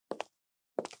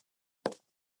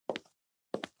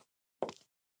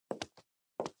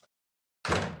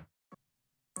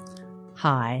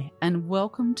Hi, and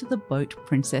welcome to the Boat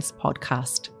Princess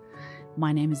podcast.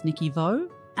 My name is Nikki Vo,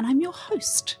 and I'm your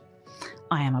host.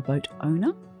 I am a boat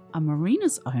owner, a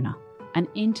marinas owner, an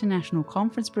international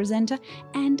conference presenter,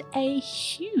 and a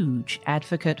huge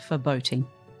advocate for boating.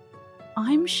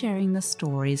 I'm sharing the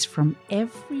stories from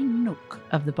every nook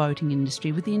of the boating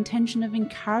industry with the intention of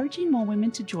encouraging more women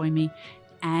to join me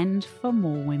and for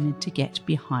more women to get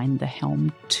behind the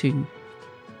helm too.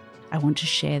 I want to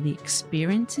share the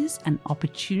experiences and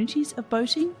opportunities of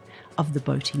boating, of the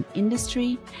boating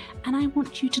industry, and I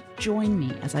want you to join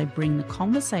me as I bring the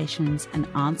conversations and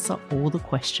answer all the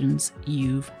questions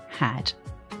you've had.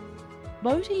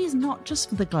 Boating is not just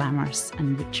for the glamorous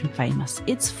and rich and famous.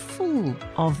 It's full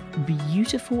of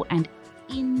beautiful and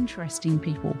interesting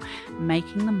people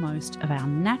making the most of our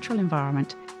natural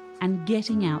environment and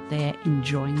getting out there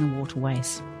enjoying the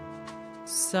waterways.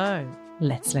 So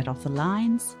let's let off the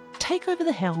lines, take over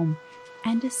the helm,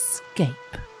 and escape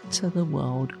to the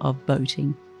world of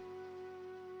boating.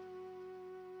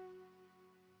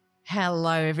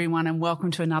 Hello, everyone, and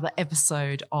welcome to another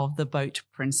episode of the Boat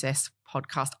Princess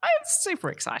podcast. I'm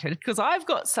super excited because I've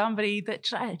got somebody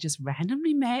that I just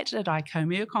randomly met at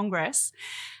ICOMIA Congress,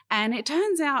 and it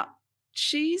turns out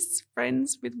she's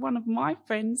friends with one of my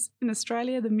friends in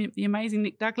Australia, the amazing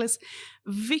Nick Douglas.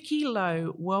 Vicky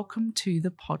Lowe, welcome to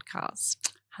the podcast.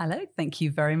 Hello, thank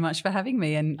you very much for having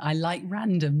me. And I like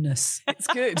randomness. It's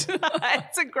good.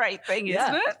 It's a great thing,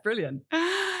 isn't it? It's brilliant.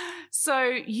 So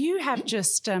you have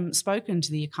just spoken to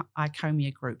the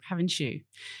ICOMIA group, haven't you,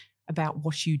 about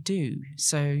what you do.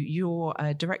 So you're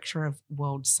a director of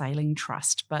World Sailing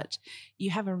Trust, but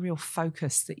you have a real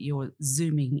focus that you're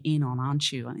zooming in on,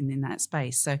 aren't you, in that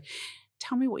space? So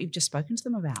tell me what you've just spoken to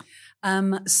them about.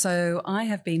 So I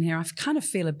have been here. I kind of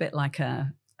feel a bit like I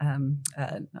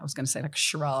was going to say like a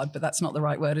charade, but that's not the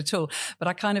right word at all. But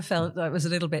I kind of felt that it was a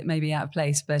little bit maybe out of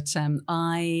place. But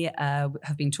I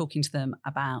have been talking to them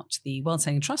about the World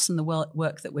Sailing Trust and the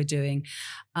work that we're doing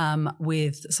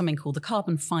with something called the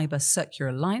Carbon Fibre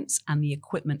Circular Alliance and the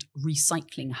Equipment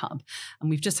Recycling Hub. And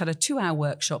we've just had a 2-hour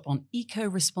workshop on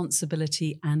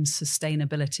eco-responsibility and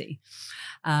sustainability.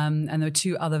 And there were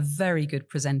 2 other very good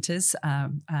presenters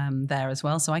there as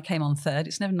well. So I came on third.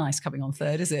 It's never nice coming on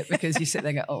third, is it? Because you sit there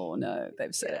and go, oh no,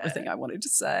 they've said everything I wanted to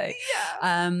say.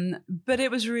 Yeah. But it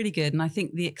was really good. And I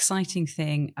think the exciting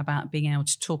thing about being able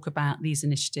to talk about these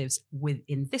initiatives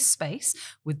within this space,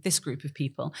 with this group of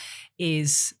people,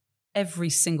 is every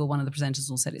single one of the presenters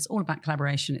all said it's all about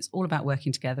collaboration, it's all about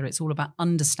working together, it's all about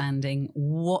understanding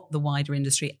what the wider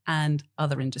industry and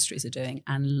other industries are doing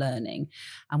and learning.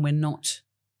 And we're not,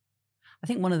 I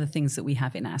think one of the things that we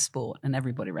have in our sport, and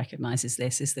everybody recognises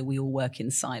this, is that we all work in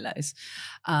silos.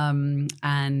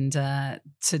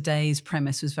 Today's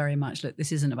premise was very much, look,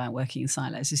 this isn't about working in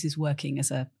silos. This is working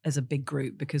as a big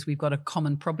group because we've got a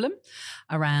common problem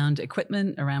around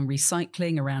equipment, around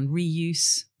recycling, around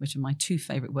reuse, which are my 2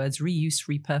 favourite words, reuse,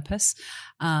 repurpose,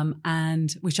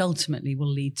 and which ultimately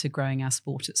will lead to growing our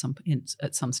sport at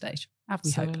some stage.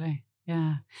 Absolutely.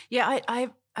 Yeah. Yeah,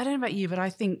 I don't know about you, but I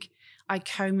think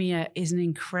ICOMIA is an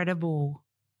incredible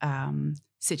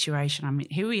situation. I mean,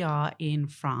 here we are in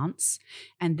France,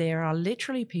 and there are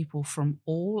literally people from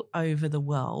all over the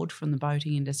world, from the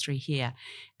boating industry here,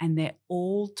 and they're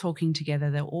all talking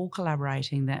together. They're all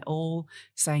collaborating. They're all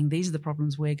saying, these are the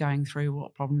problems we're going through.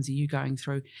 What problems are you going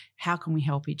through? How can we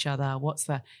help each other?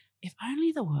 If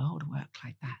only the world worked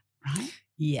like that, right?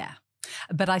 Yeah.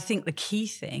 But I think the key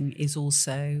thing is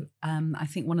also, I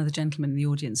think one of the gentlemen in the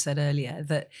audience said earlier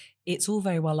that it's all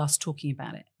very well us talking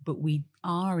about it, but we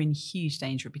are in huge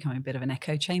danger of becoming a bit of an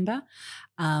echo chamber.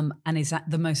 And is that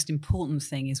the most important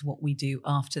thing is what we do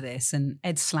after this. And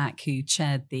Ed Slack, who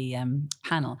chaired the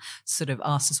panel, sort of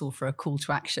asked us all for a call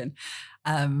to action.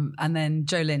 And then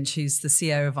Joe Lynch, who's the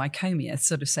CEO of ICOMIA,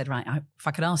 sort of said, right, if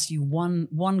I could ask you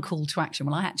one call to action.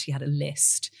 Well, I actually had a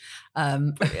list,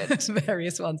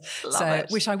 various ones,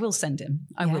 which I will send him.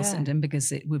 I will send him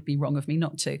because it would be wrong of me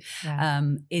not to. Yeah.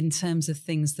 In terms of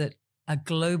things that a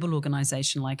global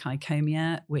organisation like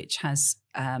ICOMIA, which has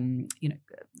a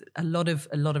lot of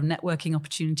networking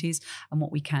opportunities, and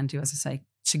what we can do, as I say,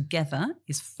 together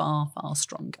is far, far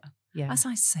stronger. Yeah. As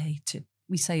I say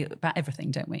we say about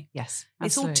everything, don't we? Yes.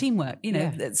 It's all teamwork.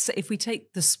 If we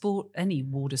take the sport, any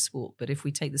water sport, but if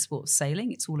we take the sport of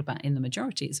sailing, it's all about, in the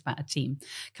majority, it's about a team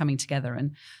coming together.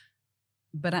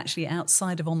 But actually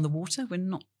outside of on the water, we're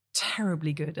not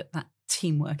terribly good at that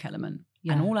teamwork element.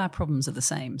 Yeah. And all our problems are the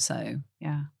same. So,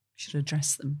 yeah. should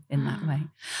address them in that way.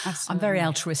 Absolutely. I'm very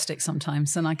altruistic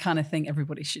sometimes, and I kind of think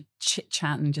everybody should chit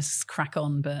chat and just crack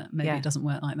on, but maybe it doesn't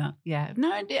work like that. Yeah,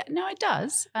 no, it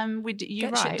does.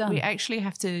 You're right. We actually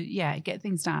have to, get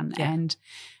things done, and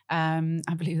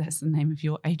I believe that's the name of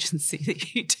your agency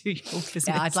that you do your business.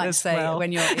 Yeah, I'd like to say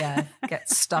when you're get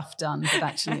stuff done, but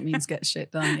actually it means get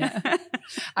shit done. Yeah,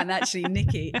 and actually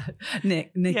Nick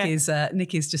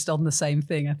is just on the same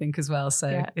thing, I think, as well.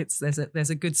 So there's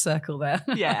a good circle there.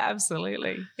 Yeah,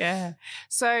 absolutely. Yeah.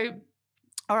 So,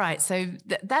 all right. So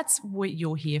that's what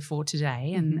you're here for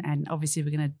today, and obviously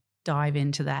we're going to dive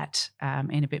into that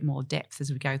in a bit more depth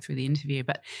as we go through the interview.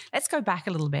 But let's go back a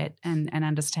little bit and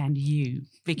understand you,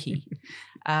 Vicky,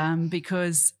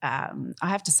 because I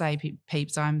have to say,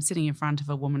 peeps, I'm sitting in front of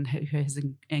a woman who has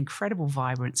an incredible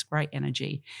vibrance, great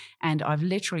energy, and I've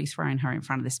literally thrown her in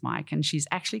front of this mic and she's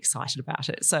actually excited about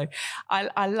it. So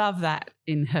I love that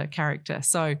in her character.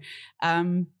 So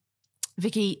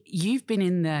Vicky, you've been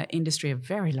in the industry a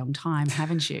very long time,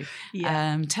 haven't you?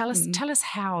 Yeah. Tell us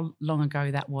how long ago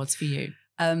that was for you.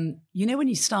 When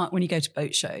you go to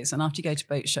boat shows, and after you go to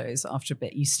boat shows, after a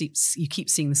bit, you keep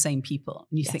seeing the same people,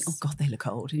 and you think, oh God, they look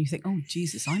old, and you think, oh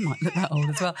Jesus, I might look that old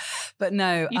as well. But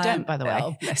no, you don't, by the way.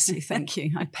 Oh, bless you, thank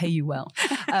you. I pay you well.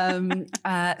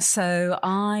 So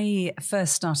I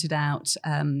first started out.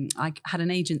 I had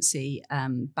an agency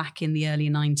back in the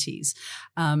early 90s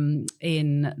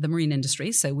in the marine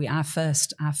industry. So our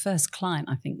first client,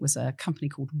 I think, was a company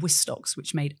called Wistocks,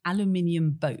 which made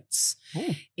aluminium boats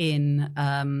in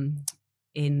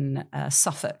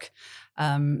Suffolk.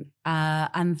 And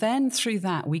then through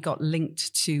that, we got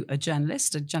linked to a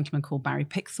journalist, a gentleman called Barry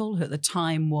Pickthall, who at the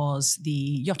time was the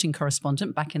yachting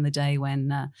correspondent back in the day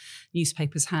when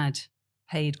newspapers had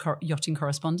paid yachting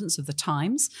correspondents of the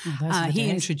Times. He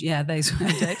introduced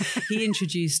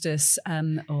us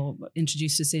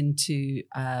into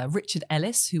Richard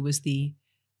Ellis, who was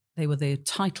they were the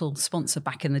title sponsor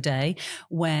back in the day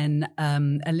when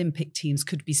Olympic teams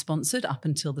could be sponsored up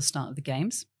until the start of the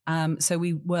games. So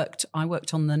I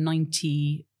worked on the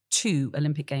 92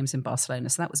 Olympic Games in Barcelona.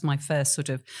 So that was my first sort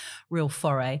of real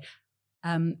foray.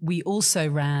 We also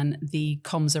ran the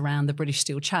comms around the British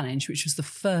Steel Challenge, which was the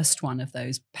first one of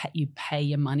those. You pay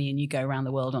your money and you go around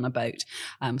the world on a boat,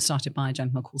 started by a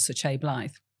gentleman called Sir Che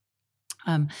Blythe.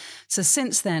 So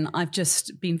since then, I've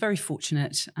just been very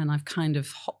fortunate, and I've kind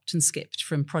of hopped and skipped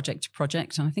from project to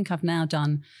project. And I think I've now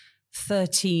done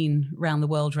 13 round the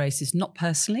world races, not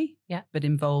personally, but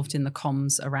involved in the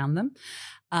comms around them.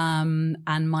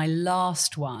 And my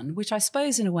last one, which I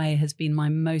suppose in a way has been my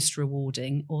most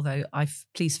rewarding, although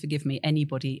please forgive me, any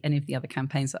of the other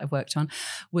campaigns that I've worked on,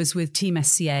 was with Team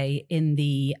SCA in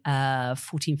the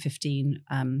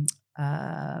 14-15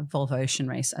 Volvo Ocean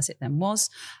Race, as it then was,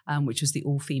 which was the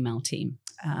all-female team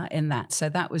in that. So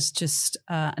that was just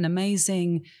an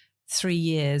amazing 3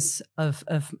 years of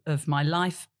my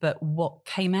life. But what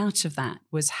came out of that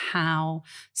was how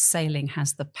sailing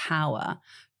has the power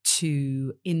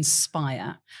to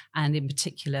inspire, and in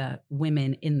particular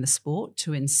women in the sport,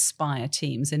 to inspire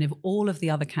teams. And of all of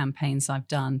the other campaigns I've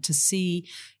done, to see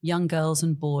young girls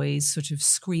and boys sort of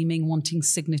screaming, wanting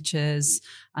signatures,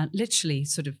 literally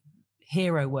sort of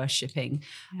hero worshipping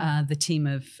the team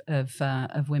of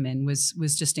women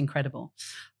was just incredible.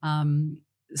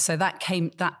 So that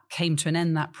came to an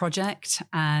end, that project,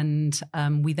 and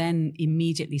we then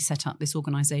immediately set up this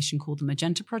organisation called the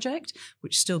Mangeta Project,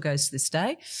 which still goes to this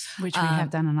day. Which we have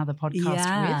done another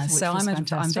podcast with. So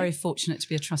I'm very fortunate to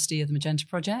be a trustee of the Mangeta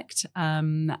Project,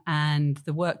 and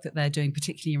the work that they're doing,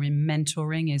 particularly in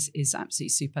mentoring, is absolutely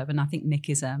superb. And I think Nick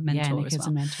is a mentor as well. Nick is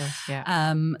a mentor.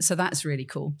 Yeah. So that's really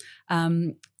cool.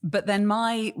 But then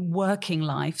my working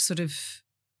life sort of,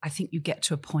 I think you get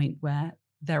to a point where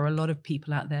there are a lot of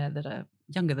people out there that are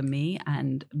younger than me,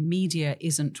 and media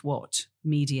isn't what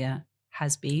media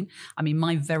has been. I mean,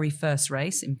 my very first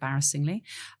race, embarrassingly,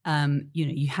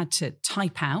 you had to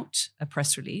type out a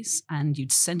press release and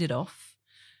you'd send it off.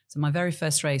 So my very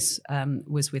first race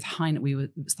was with Heineken. It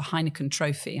was the Heineken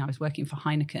Trophy. I was working for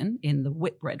Heineken in the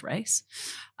Whitbread race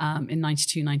in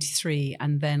 92, 93.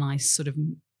 And then I sort of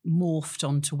morphed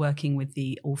on to working with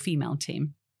the all-female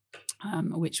team.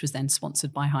 Which was then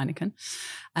sponsored by Heineken.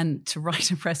 And to write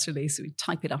a press release, we'd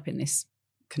type it up in this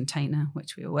container,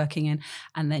 which we were working in,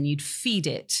 and then you'd send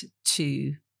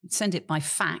it by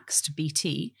fax to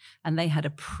BT, and they had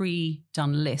a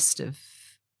pre-done list of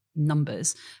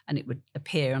numbers, and it would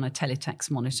appear on a teletext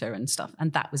monitor and stuff,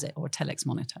 and that was it, or a telex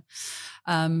monitor.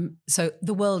 So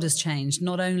the world has changed,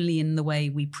 not only in the way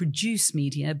we produce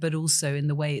media, but also in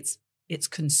the way it's it's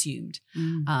consumed.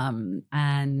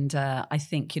 And I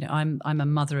think, I'm a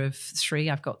mother of 3.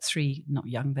 I've got 3, not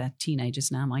young, they're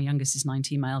teenagers now. My youngest is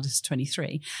 19, my eldest is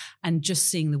 23. And just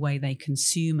seeing the way they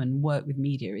consume and work with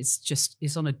media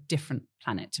is on a different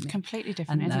planet to me. Completely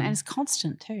different, isn't it? And it's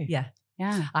constant too. Yeah.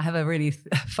 Yeah. I have a really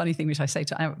funny thing which I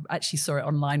actually saw it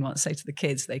online once, say to the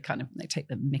kids, they take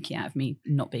the mickey out of me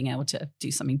not being able to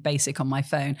do something basic on my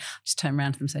phone. I just turn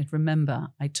around to them and say, remember,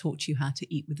 I taught you how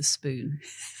to eat with a spoon.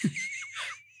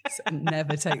 So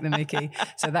never take the mickey.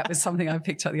 So that was something I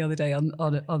picked up the other day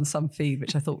on some feed,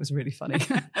 which I thought was really funny.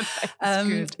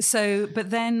 But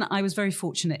then I was very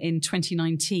fortunate in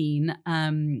 2019,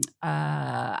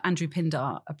 Andrew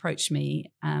Pindar approached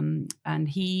me and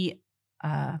he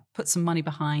put some money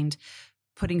behind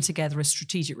putting together a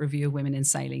strategic review of women in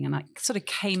sailing. And I sort of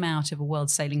came out of a World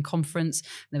Sailing Conference.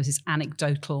 There was this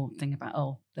anecdotal thing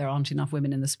about, there aren't enough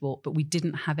women in the sport, but we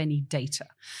didn't have any data.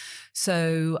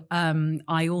 So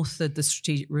I authored the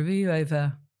strategic review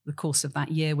over the course of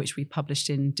that year, which we published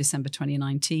in December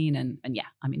 2019. And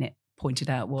it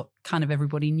pointed out what kind of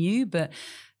everybody knew, but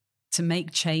to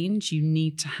make change, you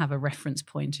need to have a reference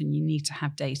point and you need to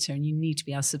have data and you need to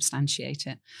be able to substantiate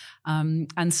it.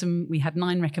 We had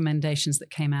 9 recommendations that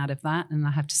came out of that. And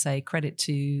I have to say credit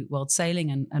to World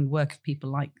Sailing and work of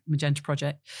people like Mangeta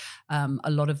Protect.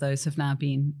 A lot of those have now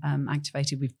been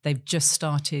activated. They've just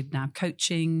started now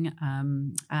coaching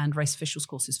and race officials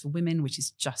courses for women, which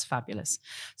is just fabulous.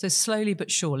 So slowly but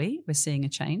surely, we're seeing a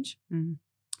change.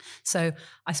 So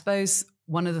I suppose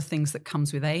one of the things that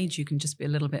comes with age, you can just be a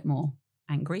little bit more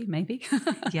angry, maybe.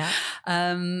 Yeah.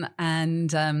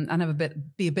 And have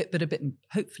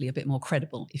hopefully a bit more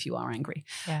credible if you are angry.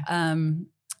 Yeah. And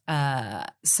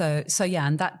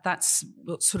that's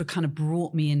what sort of kind of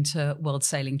brought me into World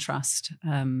Sailing Trust,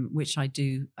 which I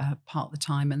do part of the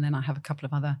time, and then I have a couple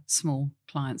of other small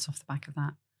clients off the back of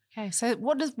that. Okay, so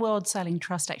what does World Sailing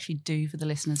Trust actually do for the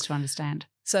listeners to understand?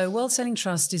 So World Sailing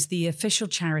Trust is the official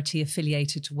charity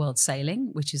affiliated to World Sailing,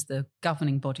 which is the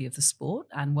governing body of the sport.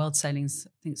 And World Sailing's,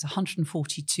 I think it's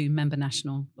 142 member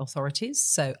national authorities.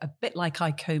 So a bit like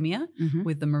ICOMIA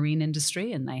with the marine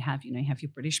industry. And they have, you have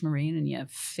your British Marine and you have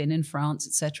Fin in France,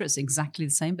 etc. It's exactly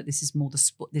the same, but this is more the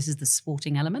sport. This is the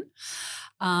sporting element.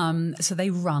 So they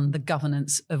run the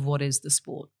governance of what is the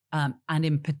sport. And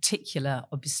in particular,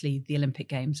 obviously, the Olympic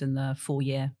Games and the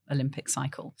 4-year Olympic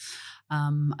cycle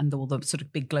and all the sort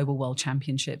of big global world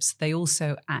championships. They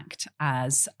also act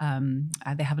as,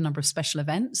 they have a number of special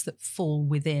events that fall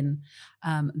within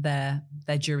their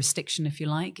jurisdiction, if you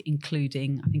like,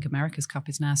 including, I think America's Cup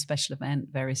is now a special event,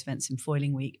 various events in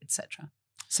Foiling Week, etc.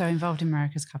 So involved in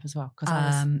America's Cup as well?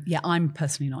 I'm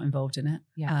personally not involved in it.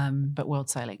 Yeah, but World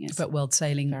Sailing is. But World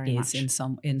Sailing is in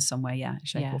some way,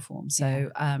 shape or form.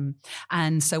 So,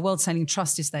 so World Sailing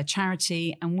Trust is their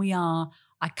charity, and we are.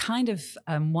 I kind of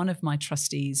one of my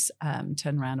trustees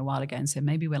turned around a while ago and said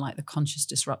maybe we're like the conscious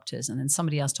disruptors, and then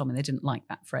somebody else told me they didn't like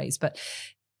that phrase, but.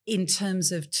 In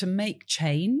terms of to make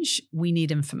change, we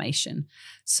need information.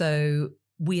 So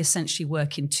we essentially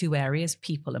work in 2 areas: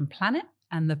 people and planet.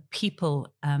 And the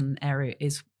people area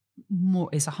is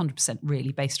 100%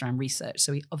 really based around research.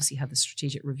 So we obviously have the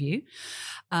strategic review.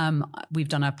 We've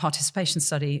done a participation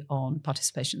study on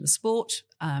participation in the sport.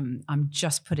 I'm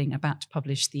just about to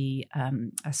publish a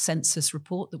census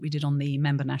report that we did on the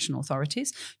member national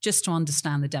authorities, just to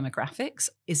understand the demographics.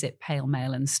 Is it pale,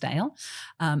 male and stale?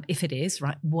 If it is,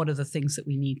 right, what are the things that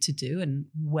we need to do and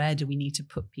where do we need to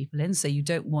put people in? So you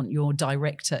don't want your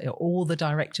director or all the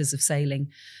directors of sailing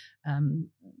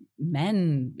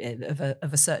men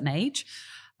of a certain age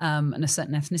and a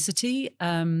certain ethnicity,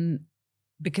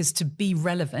 because to be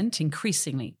relevant,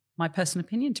 increasingly, my personal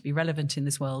opinion, to be relevant in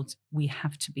this world, we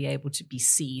have to be able to be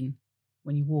seen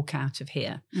when you walk out of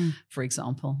here, for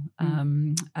example.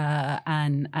 And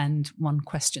one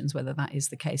questions whether that is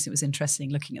the case. It was interesting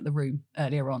looking at the room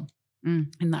earlier on.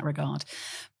 In that regard.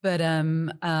 But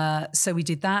so we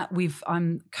did that.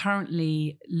 I'm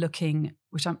currently looking,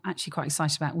 which I'm actually quite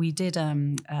excited about. We did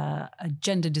a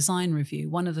gender design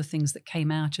review. One of the things that came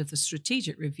out of the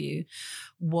strategic review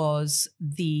was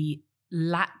the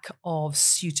lack of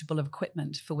suitable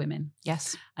equipment for women.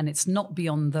 Yes. And it's not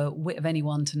beyond the wit of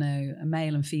anyone to know a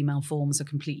male and female forms are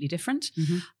completely different,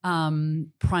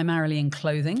 primarily in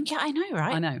clothing. Yeah, I know,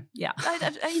 right? I know, yeah.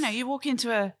 You walk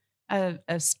into a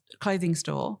clothing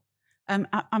store.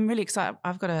 I'm really excited.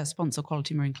 I've got a sponsor,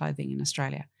 Quality Marine Clothing in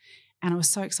Australia, and I was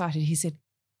so excited. He said,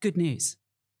 "Good news,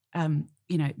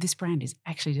 this brand is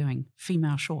actually doing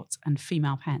female shorts and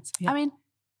female pants." Yeah. I mean,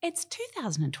 It's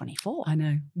 2024. I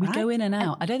know. We right? go in and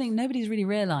out. I don't think nobody's really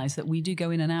realised that we do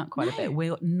go in and out quite a bit.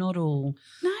 We're not all,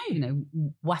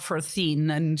 wafer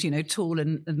thin and, tall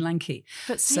and lanky.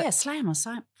 But Slam are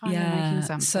finally making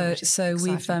some. So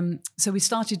we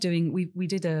started doing, we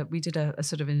did a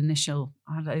sort of an initial,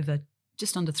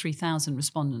 just under 3,000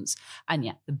 respondents. And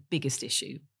the biggest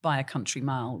issue by a country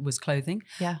mile was clothing.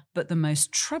 Yeah. But the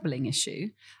most troubling issue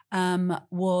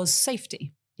was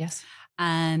safety. Yes.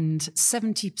 And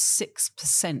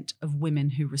 76% of women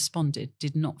who responded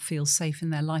did not feel safe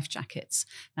in their life jackets.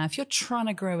 Now, if you're trying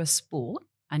to grow a sport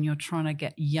and you're trying to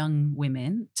get young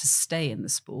women to stay in the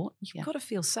sport, you've got to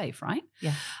feel safe, right?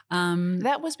 Yeah.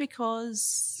 That was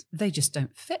because they just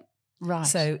don't fit. Right.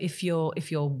 So if you're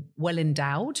well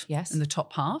endowed in the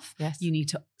top half, you need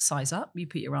to size up. You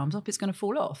put your arms up, it's going to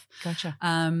fall off. Gotcha.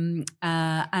 And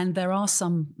there are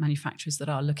some manufacturers that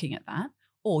are looking at that.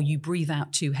 Or you breathe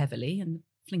out too heavily and the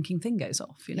flinking thing goes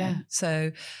off, Yeah.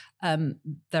 So there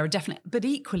are definitely, but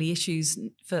equally issues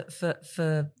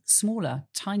for smaller,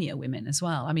 tinier women as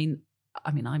well. I mean,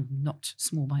 I'm not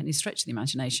small by any stretch of the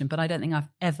imagination, but I don't think I've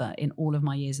ever, in all of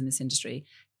my years in this industry,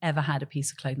 ever had a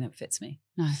piece of clothing that fits me.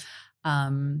 No.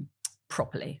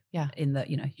 Properly. Yeah. In that,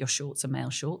 your shorts are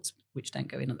male shorts, which don't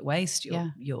go in at the waist.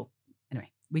 Anyway,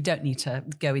 we don't need to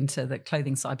go into the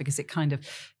clothing side because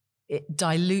it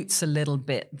dilutes a little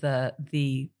bit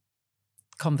the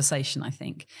conversation, I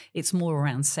think. It's more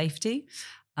around safety.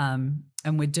 And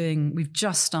we've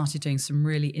just started doing some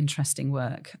really interesting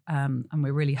work. And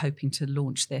we're really hoping to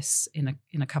launch this in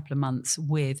a couple of months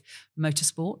with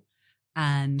motorsport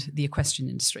and the equestrian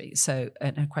industry. So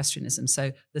equestrianism.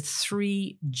 So the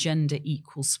 3 gender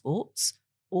equal sports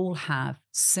all have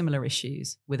similar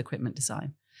issues with equipment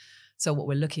design. So what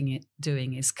we're looking at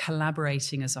doing is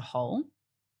collaborating as a whole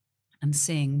and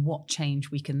seeing what change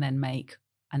we can then make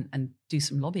and do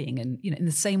some lobbying. And, in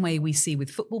the same way we see with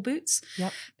football boots,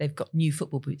 they've got new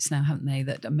football boots now, haven't they,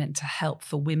 that are meant to help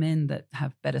for women, that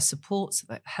have better support, so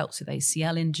that helps with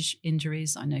ACL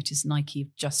injuries. I noticed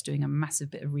Nike just doing a massive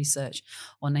bit of research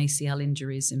on ACL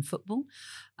injuries in football.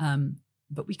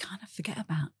 But we kind of forget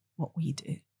about what we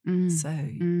do. So,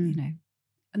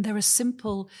 and there are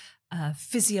simple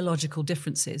physiological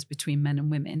differences between men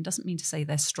and women. Doesn't mean to say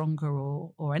they're stronger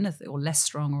or anything, or less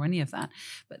strong or any of that,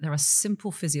 but there are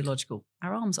simple physiological.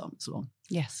 Our arms aren't as long.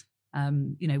 Yes.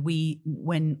 When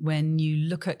you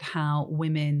look at how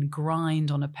women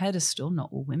grind on a pedestal, not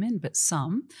all women, but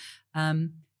some,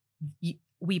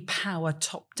 we power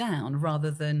top down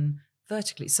rather than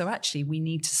vertically. So actually we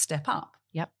need to step up.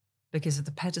 Yep. Because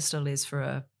the pedestal is for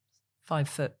a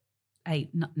 5'8",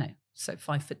 so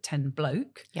 5'10"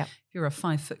 bloke. Yep. If you're a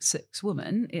 5'6"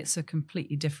 woman, it's a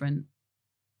completely different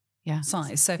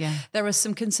size. So there are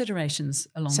some considerations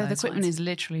along those lines. So the equipment is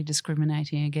literally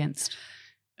discriminating against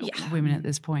women at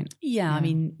this point. Yeah, I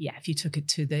mean, if you took it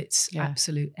to its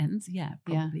absolute ends,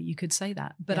 probably you could say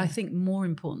that. But I think more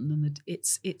important than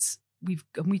that,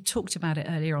 we talked about it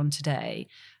earlier on today.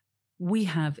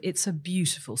 It's a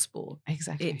beautiful sport.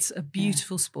 Exactly. It's a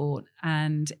beautiful sport,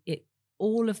 and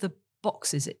all of the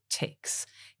boxes it ticks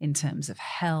in terms of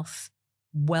health,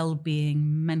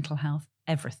 well-being, mental health,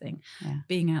 everything. Yeah.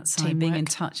 Being outside, teamwork, being in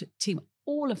touch,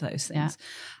 all of those things.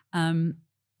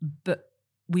 But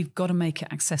we've got to make it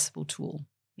accessible to all.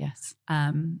 Yes.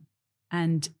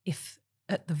 And if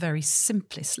at the very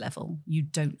simplest level you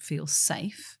don't feel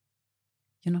safe,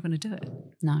 you're not going to do it.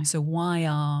 No. So why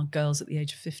are girls at the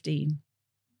age of 15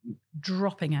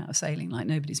 dropping out of sailing like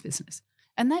nobody's business?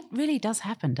 And that really does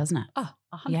happen, doesn't it?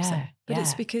 100%. But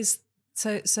it's because,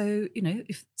 so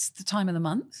if it's the time of the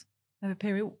month, they have a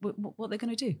period, what they're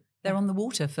going to do? They're on the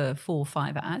water for 4 or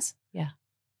 5 hours. Yeah.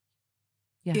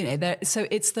 So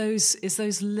it's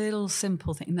those little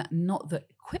simple things, that not that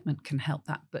equipment can help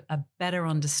that, but a better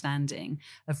understanding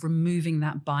of removing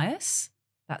that bias,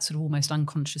 that sort of almost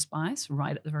unconscious bias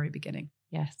right at the very beginning.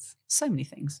 Yes. So many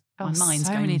things. My mind's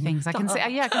so many things. I can see.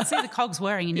 I can see the cogs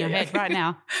whirring in your head right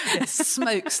now.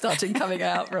 Smoke starting coming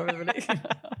out probably.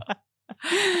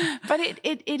 But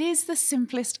it is the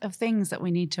simplest of things that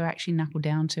we need to actually knuckle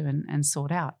down to and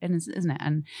sort out, isn't it?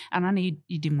 And I know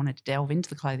you didn't want to delve into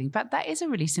the clothing, but that is a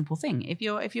really simple thing. If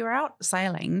you're out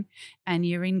sailing and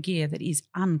you're in gear that is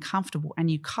uncomfortable and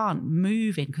you can't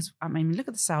move in, because I mean, look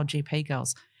at the Sail GP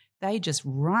girls. They just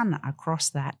run across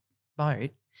that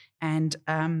boat. And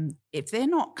if they're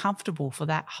not comfortable for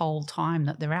that whole time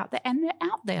that they're out there, and they're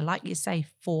out there, like you say,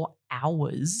 for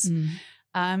hours,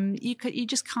 you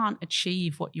just can't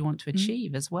achieve what you want to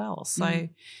achieve as well. So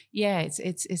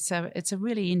it's a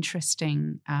really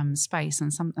interesting space,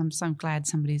 and I'm so glad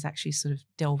somebody's actually sort of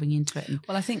delving into it.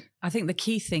 Well, I think the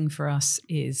key thing for us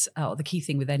is, or the key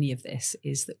thing with any of this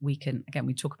is that we can, again,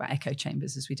 we talk about echo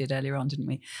chambers as we did earlier on, didn't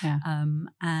we? Yeah.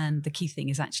 And the key thing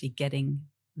is actually getting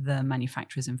the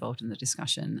manufacturers involved in the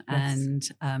discussion.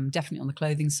 Yes. And definitely on the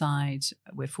clothing side,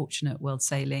 we're fortunate World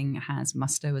Sailing has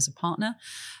Musto as a partner.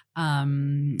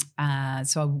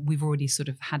 So we've already sort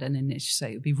of had an initiative. So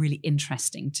it would be really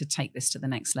interesting to take this to the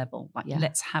next level. Like,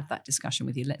 let's have that discussion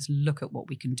with you. Let's look at what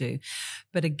we can do.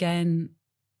 But again,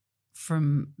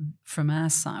 from our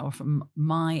side, or from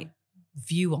my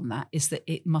view on that, is that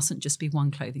it mustn't just be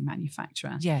one clothing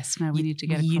manufacturer. Yes, no, we need to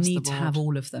get across you the need board. to have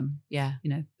all of them. Yeah. You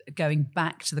know, going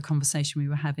back to the conversation we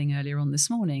were having earlier on this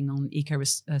morning on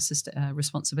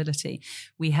responsibility,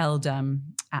 we held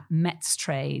at Met's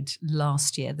Trade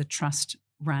last year, the Trust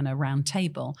ran a round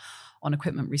table on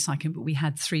equipment recycling, but we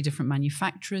had 3 different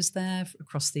manufacturers there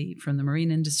from the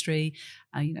marine industry.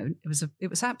 It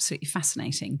was absolutely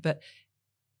fascinating, but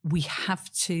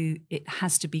it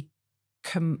has to be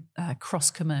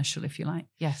cross-commercial, if you like.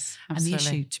 Yes, absolutely. And the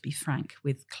issue, to be frank,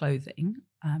 with clothing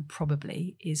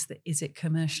probably is it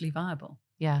commercially viable?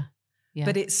 Yeah.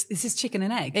 But this is chicken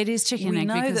and egg. It is chicken and egg.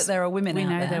 We know that there are women out there.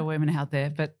 We know there are women out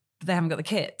there, but they haven't got the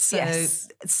kit. So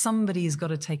somebody's got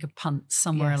to take a punt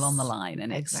somewhere along the line.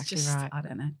 And it's exactly just, right. I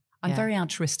don't know. I'm very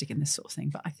altruistic in this sort of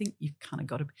thing, but I think you've kind of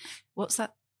got to, what's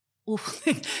that awful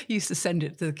thing? I used to send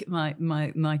it to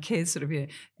my kids, sort of,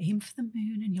 aim for the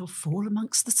moon and you'll fall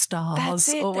amongst the stars. That's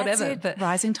it, or whatever. That's it. But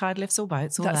rising tide lifts all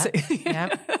boats, all that's that.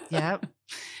 It. Yep.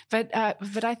 But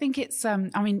I think it's,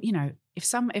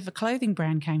 if a clothing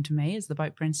brand came to me as the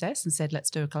Boat Princess and said, let's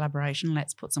do a collaboration,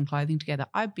 let's put some clothing together,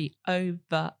 I'd be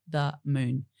over the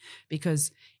moon.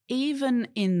 Because even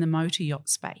in the motor yacht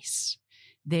space,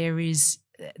 there's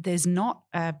not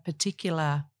a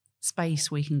particular space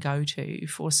we can go to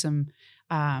for some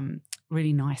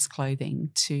really nice clothing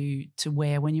to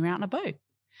wear when you're out on a boat.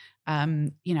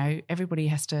 Everybody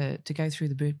has to go through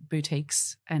the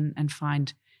boutiques and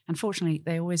find. Unfortunately,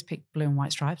 they always pick blue and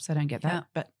white stripes. I don't get that,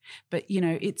 but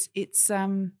it's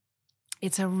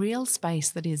a real space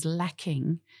that is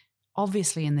lacking,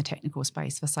 obviously in the technical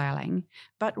space for sailing,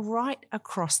 but right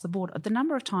across the board. The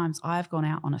number of times I've gone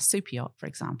out on a super yacht, for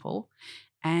example,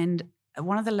 and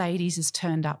one of the ladies has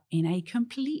turned up in a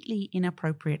completely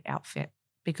inappropriate outfit,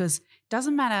 because it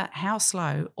doesn't matter how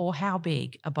slow or how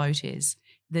big a boat is,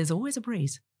 there's always a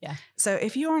breeze. Yeah. So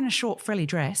if you're in a short frilly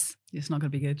dress, it's not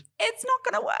going to be good. It's not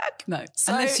going to work. No,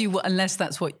 unless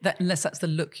that's the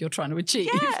look you're trying to achieve.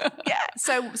 Yeah.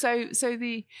 So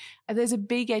there's a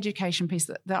big education piece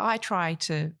that I try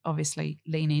to obviously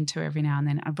lean into every now and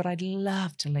then, but I'd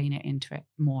love to lean it into it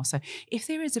more. So if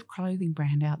there is a clothing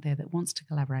brand out there that wants to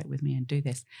collaborate with me and do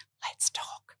this, let's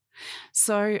talk.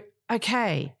 So,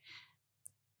 okay,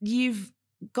 you've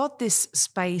got this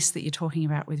space that you're talking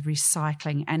about with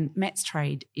recycling, and Met's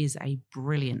Trade is a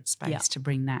brilliant space to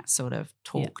bring that sort of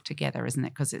talk together, isn't it?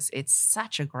 Because it's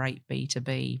such a great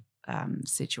B2B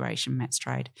situation, Met's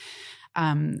Trade.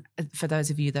 For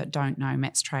those of you that don't know,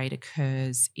 Met's Trade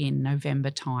occurs in November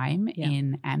time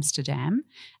in Amsterdam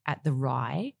at the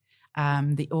Rye.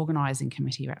 The organising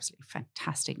committee are absolutely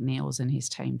fantastic. Niels and his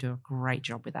team do a great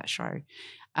job with that show.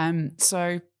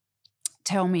 So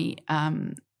tell me,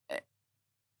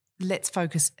 let's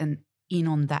focus in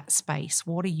on that space.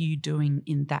 What are you doing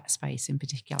in that space in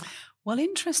particular? Well,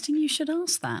 interesting you should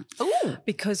ask that. Ooh.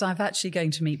 Because I've actually going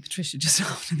to meet Patricia just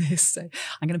after this. So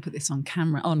I'm going to put this on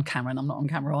camera, and I'm not on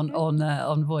camera,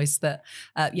 on voice.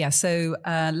 So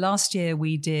last year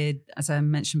we did, as I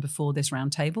mentioned before, this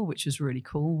round table, which was really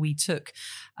cool. We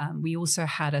also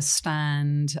had a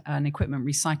stand, an equipment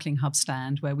recycling hub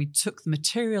stand, where we took the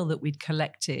material that we'd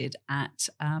collected at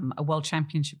a World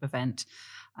Championship event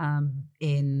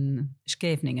in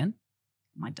Scheveningen.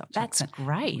 My Dutch That's accent.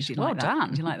 Great. Well done.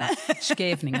 Would you like that?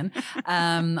 Scheveningen.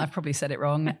 I've probably said it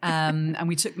wrong. And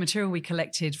we took material we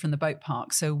collected from the boat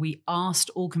park. So we asked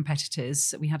all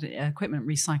competitors, we had an equipment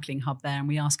recycling hub there, and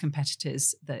we asked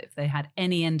competitors that if they had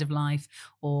any end of life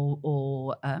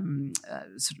or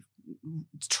sort of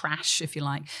trash, if you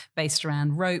like, based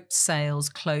around ropes, sails,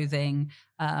 clothing,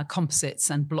 composites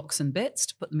and blocks and bits,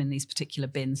 to put them in these particular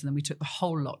bins. And then we took the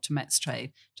whole lot to Met's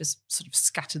Trade, just sort of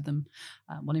scattered them.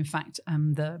 In fact,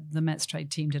 the Met's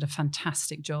Trade team did a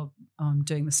fantastic job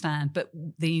doing the stand. But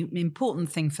the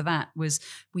important thing for that was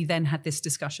we then had this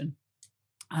discussion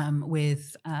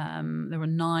there were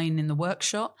 9 in the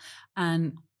workshop,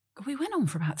 and we went on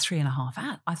for about 3.5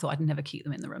 hours. I thought I'd never keep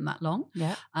them in the room that long.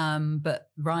 Yeah. But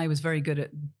Rye was very good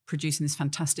at producing this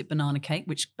fantastic banana cake,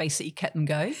 which basically kept them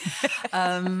going.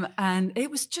 And it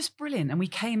was just brilliant. And we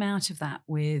came out of that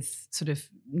with sort of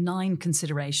 9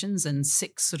 considerations and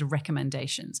 6 sort of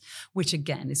recommendations, which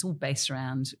again is all based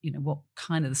around, what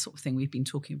kind of the sort of thing we've been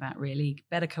talking about, really.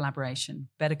 Better collaboration,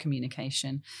 better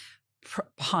communication,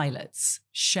 pilots,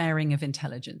 sharing of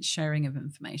intelligence, sharing of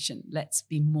information. Let's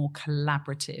be more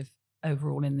collaborative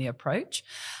overall in the approach.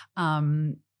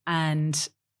 And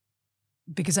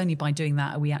because only by doing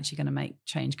that are we actually going to make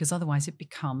change, because otherwise it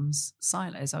becomes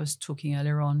silos. I was talking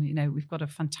earlier on, we've got a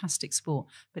fantastic sport,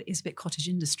 but it's a bit cottage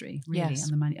industry, really. Yes.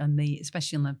 And the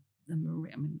especially on the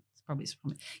marine, I mean, it's probably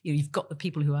you've got the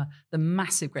people who are the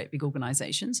massive, great big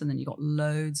organizations, and then you've got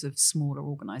loads of smaller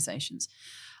organizations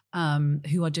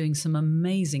who are doing some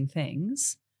amazing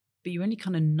things, but you only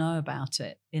kind of know about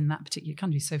it in that particular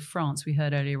country. So France, we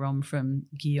heard earlier on from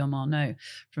Guillaume Arnaud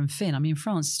from Finn. I mean,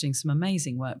 France is doing some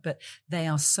amazing work, but they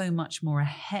are so much more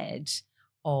ahead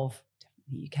of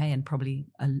the UK and probably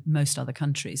most other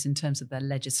countries in terms of their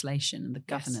legislation and the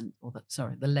governance,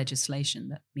 the legislation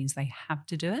that means they have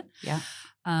to do it. Yeah.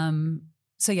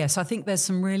 So I think there's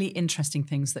some really interesting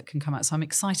things that can come out. So I'm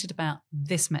excited about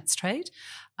this Mets trade,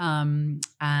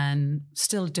 and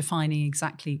still defining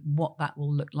exactly what that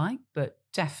will look like, but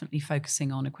definitely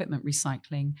focusing on equipment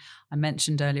recycling. I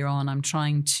mentioned earlier on, I'm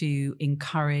trying to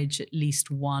encourage at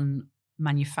least one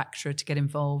manufacturer to get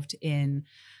involved in,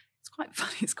 it's quite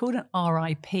funny, it's called an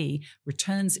RIP,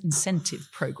 Returns Incentive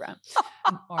Program.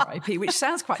 RIP, which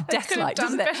sounds quite death-like,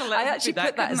 doesn't it? I actually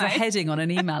put that as a heading on an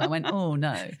email. I went, oh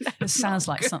no, it sounds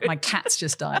like my cat's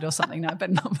just died or something. No, I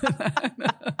better not put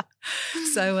that.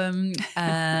 So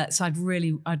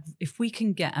if we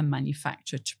can get a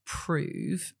manufacturer to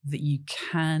prove that you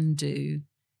can do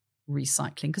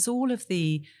recycling, because all of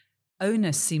the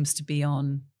onus seems to be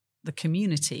on the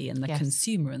community and the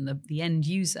consumer and the end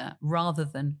user, rather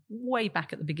than way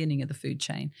back at the beginning of the food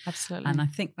chain. Absolutely. And I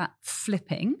think that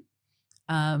flipping,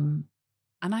 and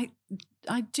I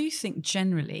do think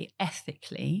generally,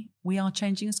 ethically, we are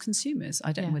changing as consumers.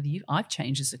 I don't know whether I've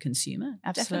changed as a consumer.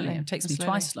 Absolutely. Definitely. It takes me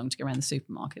twice as long to go around the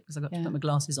supermarket because I've got to put my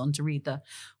glasses on to read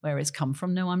where it's come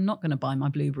from. No, I'm not going to buy my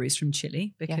blueberries from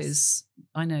Chile because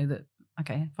I know that,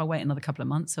 okay, if I wait another couple of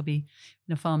months, I'll be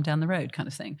in a farm down the road kind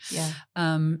of thing. Yeah.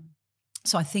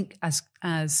 So I think as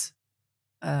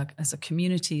a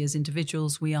community, as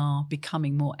individuals, we are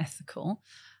becoming more ethical.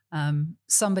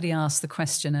 Somebody asked the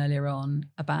question earlier on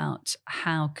about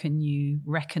how can you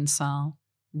reconcile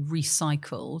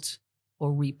recycled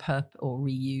or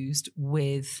reused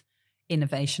with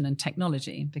innovation and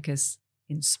technology? Because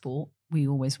in sport, we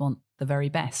always want the very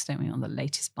best, don't we? On the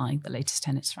latest bike, the latest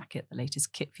tennis racket, the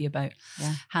latest kit for your boat.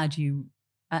 Yeah. How do you?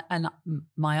 And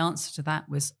my answer to that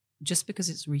was, just because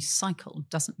it's recycled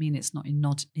doesn't mean it's not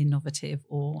innovative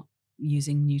or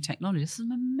using new technology. There's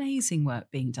some amazing work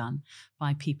being done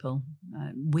by people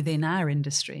within our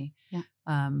industry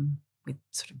with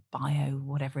sort of bio,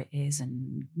 whatever it is,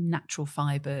 and natural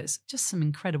fibers, just some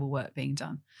incredible work being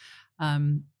done.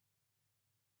 And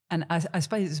I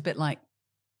suppose it's a bit like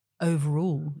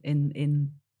overall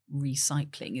in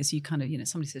recycling, as you kind of,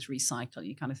 somebody says recycle,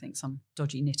 you kind of think some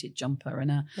dodgy knitted jumper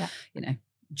and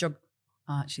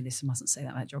actually, this mustn't say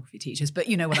that about geography teachers, but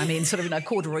you know what I mean, sort of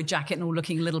corduroy jacket and all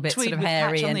looking a little bit Tweed sort of with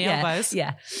hairy patch on the elbows.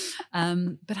 Yeah.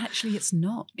 But actually, it's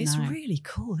not. It's really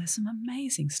cool. There's some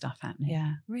amazing stuff happening.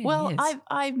 Yeah, really well, is.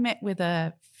 I've met with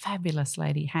a fabulous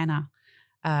lady, Hannah,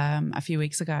 a few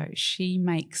weeks ago. She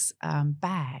makes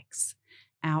bags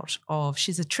out of.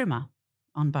 She's a trimmer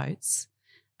on boats,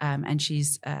 and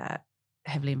she's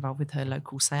heavily involved with her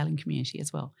local sailing community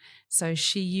as well. So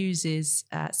she uses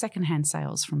secondhand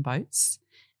sails from boats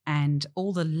and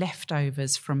all the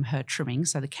leftovers from her trimming.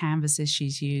 So the canvases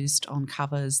she's used on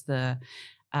covers, the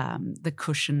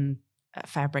cushion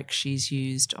fabric she's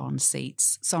used on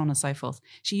seats, so on and so forth.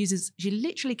 She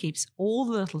literally keeps all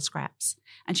the little scraps,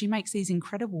 and she makes these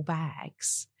incredible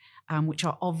bags, which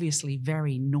are obviously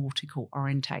very nautical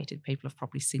orientated. People have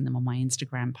probably seen them on my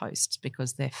Instagram posts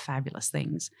because they're fabulous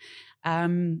things.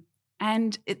 And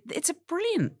it's a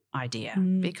brilliant idea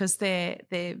because they're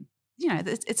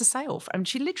it's a sail. And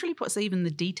she literally puts even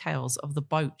the details of the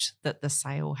boat that the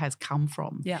sail has come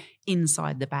from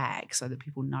inside the bag, so that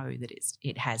people know that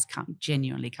it has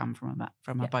genuinely come from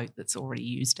a boat that's already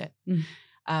used it.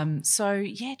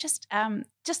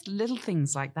 Just little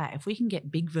things like that. If we can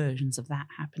get big versions of that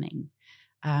happening,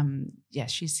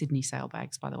 she's Sydney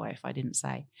Sailbags, by the way, if I didn't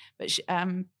say. But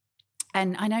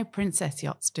and I know Princess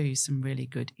Yachts do some really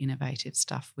good innovative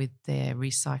stuff with their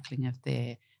recycling of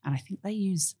and I think they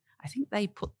use I think they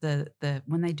put the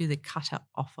when they do the cut up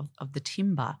off of the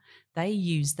timber, they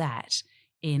use that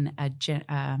in a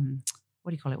what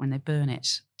do you call it when they burn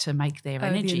it to make their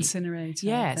energy? The incinerator.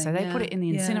 Yeah, so they put it in the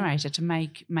incinerator to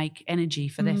make energy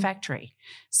for their factory.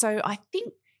 So I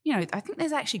think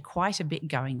there's actually quite a bit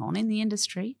going on in the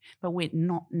industry, but we're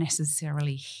not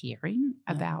necessarily hearing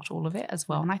about all of it as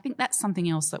well. And I think that's something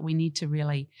else that we need to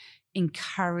really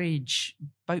encourage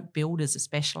boat builders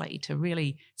especially to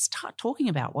really start talking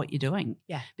about what you're doing.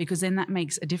 Yeah. Because then that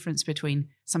makes a difference between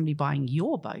somebody buying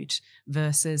your boat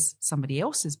versus somebody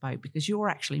else's boat, because you're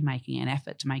actually making an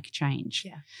effort to make a change.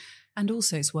 Yeah. And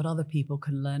also it's what other people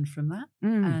can learn from that.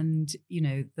 And,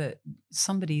 that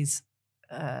somebody's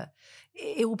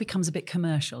it all becomes a bit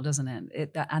commercial, doesn't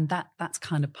it? That's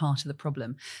kind of part of the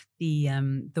problem.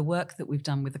 The work that we've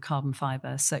done with the Carbon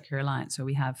Fibre Circular Alliance, where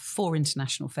we have 4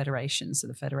 international federations, so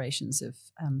the federations of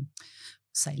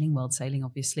sailing, world sailing,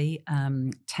 obviously,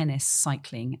 tennis,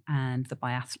 cycling, and the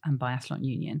biathlon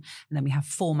union, and then we have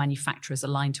 4 manufacturers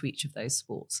aligned to each of those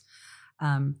sports.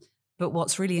 But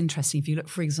what's really interesting, if you look,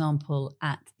 for example,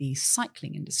 at the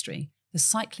cycling industry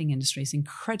is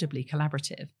incredibly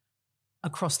collaborative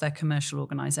across their commercial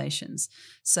organizations.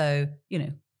 So,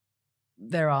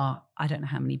 there are, I don't know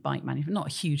how many bike manufacturers, not a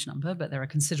huge number, but there are a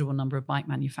considerable number of bike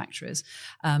manufacturers.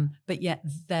 But yet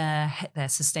their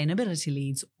sustainability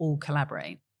leads all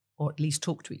collaborate, or at least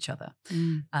talk to each other.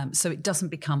 So it doesn't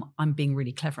become, I'm being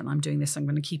really clever and I'm doing this, I'm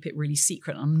going to keep it really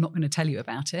secret, I'm not going to tell you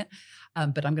about it,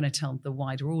 but I'm going to tell the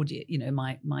wider audience,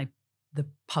 the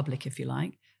public, if you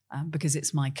like, because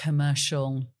it's my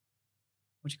commercial,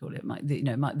 what do you call it?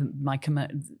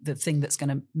 The thing that's going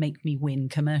to make me win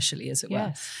commercially, as it were.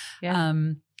 Yes. Yeah.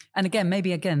 And again,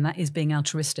 that is being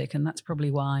altruistic, and that's probably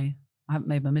why I haven't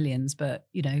made my millions. But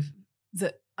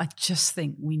that I just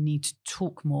think we need to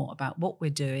talk more about what we're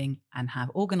doing and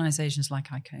have organisations like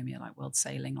ICOMIA, like World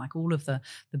Sailing, like all of the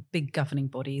big governing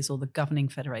bodies or the governing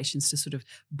federations to sort of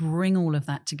bring all of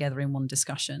that together in one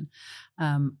discussion,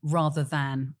 rather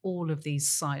than all of these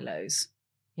silos.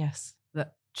 Yes.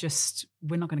 That just,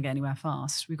 we're not going to get anywhere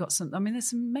fast. We've got there's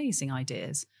some amazing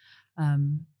ideas,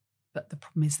 but the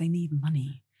problem is they need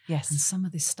money. Yes. And some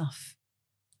of this stuff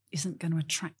isn't going to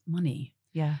attract money.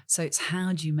 Yeah. So it's,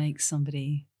 how do you make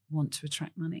somebody want to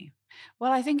attract money?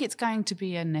 Well, I think it's going to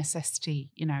be a necessity.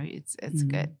 It's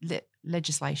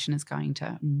legislation is going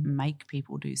to make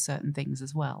people do certain things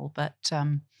as well. But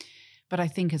I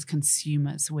think as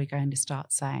consumers, we're going to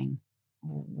start saying,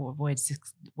 where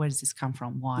does this come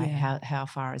from? Why? Yeah. How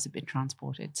far has it been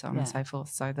transported? So on and so forth.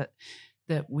 So that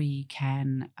we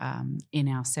can in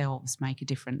ourselves make a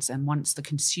difference. And once the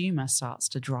consumer starts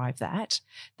to drive that,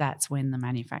 that's when the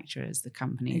manufacturers, the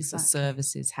companies, the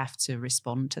services have to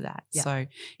respond to that. Yeah. So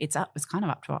it's kind of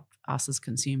up to us as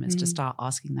consumers to start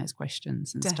asking those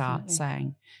questions and start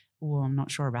saying, well, I'm not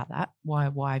sure about that.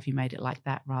 Why have you made it like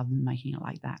that rather than making it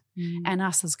like that? And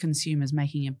us as consumers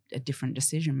making a different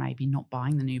decision, maybe not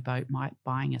buying the new boat,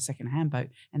 buying a second-hand boat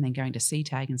and then going to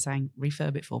CTAG and saying,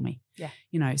 refurb it for me. Yeah.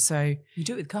 So you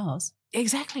do it with cars.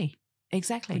 Exactly.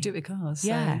 We do it with cars.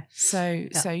 Yeah. So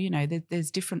there's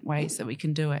different ways that we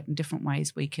can do it and different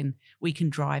ways we can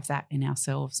drive that in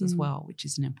ourselves as well, which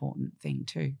is an important thing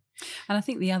too. And I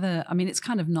think the other, it's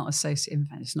kind of not associated, in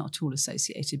fact, it's not at all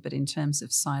associated, but in terms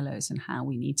of silos and how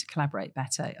we need to collaborate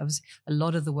better, obviously a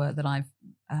lot of the work that I've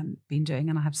been doing,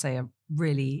 and I have to say I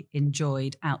really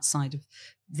enjoyed outside of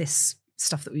this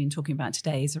stuff that we've been talking about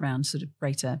today, is around sort of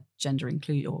greater gender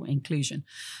inclusion.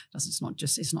 It's not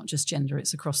just gender,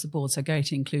 it's across the board. So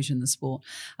greater inclusion in the sport.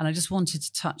 And I just wanted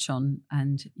to touch on,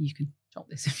 and you can drop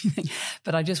this if you think,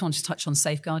 but I just wanted to touch on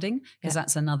safeguarding, because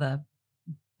that's another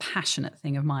passionate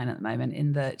thing of mine at the moment,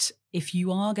 in that if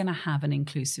you are going to have an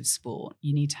inclusive sport,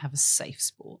 you need to have a safe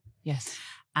sport. Yes.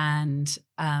 And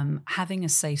having a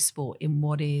safe sport in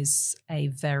what is a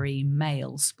very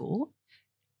male sport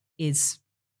is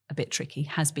a bit tricky,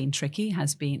 has been,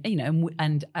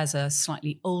 and as a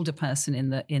slightly older person in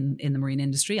the marine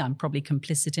industry, I'm probably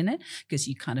complicit in it, because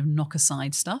you kind of knock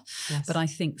aside stuff. Yes. But I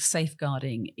think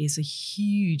safeguarding is a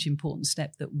huge important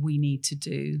step that we need to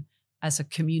do as a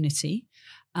community,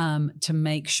 to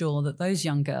make sure that those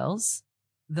young girls,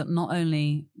 that not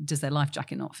only does their life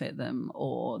jacket not fit them,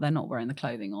 or they're not wearing the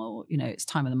clothing, or it's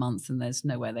time of the month and there's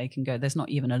nowhere they can go, there's not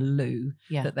even a loo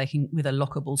that they can, with a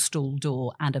lockable stall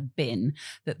door and a bin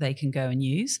that they can go and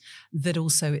use, that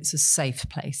also it's a safe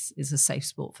place, it's a safe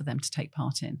sport for them to take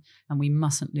part in. And we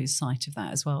mustn't lose sight of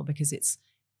that as well, because it's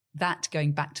that,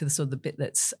 going back to the sort of the bit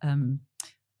that's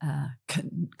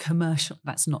commercial.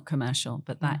 That's not commercial,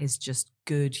 but that is just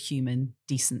good human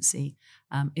decency,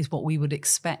 is what we would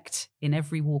expect in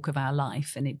every walk of our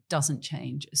life. And it doesn't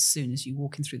change as soon as you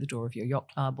walk in through the door of your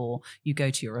yacht club or you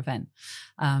go to your event.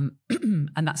 And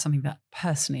that's something that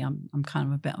personally I'm kind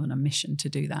of a bit on a mission to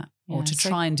do that, or to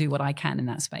try and do what I can in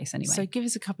that space anyway. So give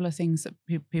us a couple of things that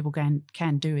people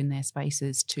can do in their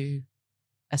spaces to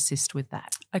assist with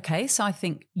that. Okay, so I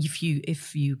think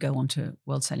if you go on to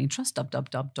World Sailing Trust,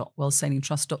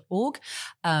 www.worldsailingtrust.org,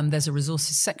 there's a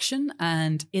resources section,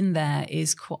 and in there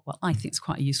is I think it's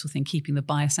quite a useful thing, keeping the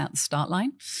bias out the start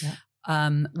line,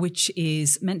 which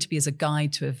is meant to be as a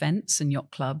guide to events and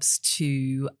yacht clubs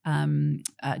to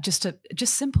just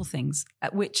simple things,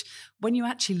 at which when you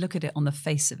actually look at it on the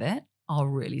face of it are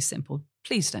really simple.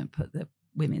 Please don't put the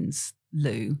women's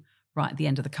loo right at the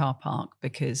end of the car park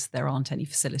because there aren't any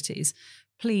facilities.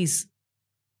 Please,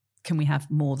 can we have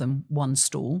more than one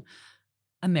stall?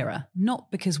 A mirror,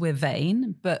 not because we're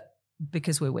vain, but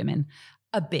because we're women.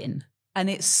 A bin. And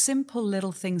it's simple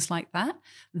little things like that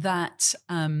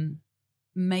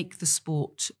make the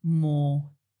sport more,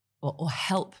 or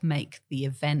help make the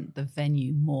event, the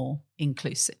venue, more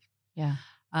inclusive. Yeah.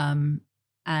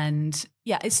 And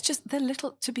yeah, it's just the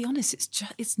little, to be honest,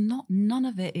 it's not, none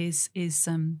of it is it's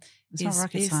not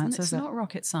rocket science, it's not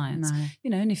rocket science. No.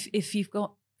 You know, and if you've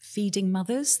got feeding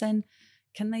mothers, then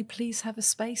can they please have a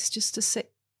space just to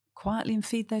sit quietly and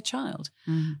feed their child?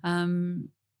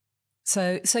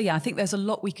 So yeah, I think there's a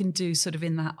lot we can do sort of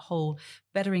in that whole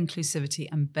better inclusivity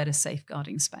and better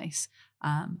safeguarding space.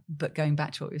 But going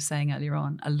back to what we were saying earlier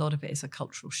on, a lot of it is a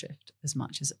cultural shift as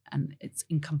much as, and it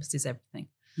encompasses everything.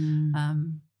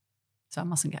 So I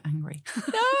mustn't get angry.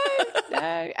 No.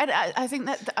 And I think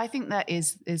that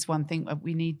is one thing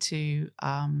we need to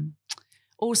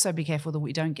also be careful that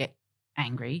we don't get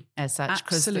angry as such,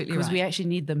 because we actually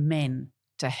need the men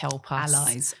to help us.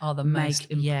 Allies are the most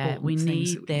important. Yeah, we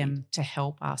need them to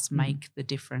help us make the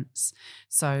difference.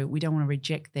 So we don't want to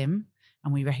reject them,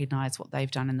 and we recognise what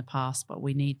they've done in the past, but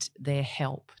we need their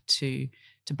help to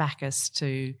back us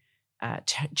to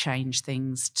change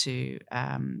things, to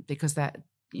because that,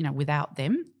 you know, without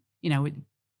them, you know,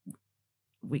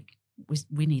 we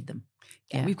need them.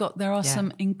 Yeah, there are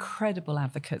some incredible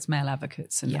advocates, male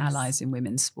advocates, and allies in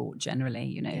women's sport generally.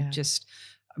 You know,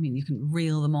 I mean, you can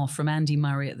reel them off from Andy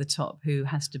Murray at the top, who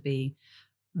has to be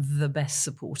the best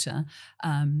supporter.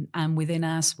 And within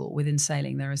our sport, within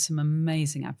sailing, there are some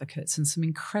amazing advocates and some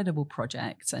incredible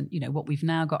projects. And, you know, what we've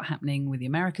now got happening with the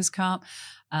America's Cup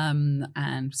and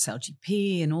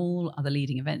SailGP and all other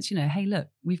leading events, you know, hey, look,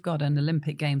 we've got an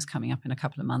Olympic Games coming up in a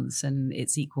couple of months and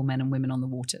it's equal men and women on the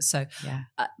water. So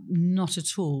not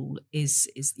at all is,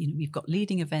 you know, we've got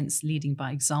leading events leading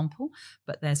by example,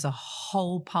 but there's a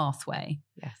whole pathway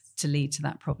to lead to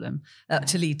that problem,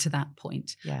 to lead to that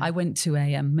point. Yeah. I went to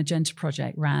a Mangeta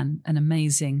Project, ran an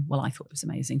amazing, well, I thought it was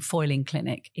amazing, foiling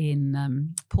clinic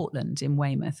in Portland, in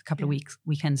Weymouth, a couple of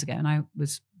weekends ago. And I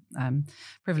was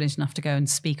privileged enough to go and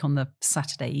speak on the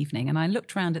Saturday evening. And I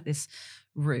looked around at this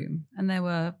room and there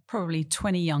were probably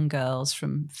 20 young girls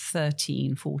from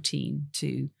 13, 14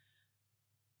 to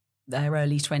their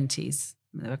early 20s.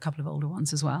 There were a couple of older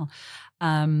ones as well,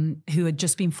 who had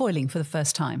just been foiling for the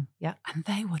first time. Yeah. And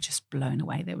they were just blown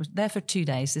away. They were there for 2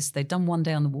 days. They'd done one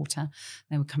day on the water.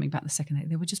 They were coming back the second day.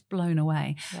 They were just blown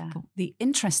away. Yeah. But the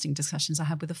interesting discussions I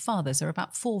had with the fathers, there were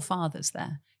about 4 fathers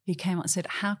there who came up and said,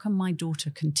 how can my daughter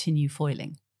continue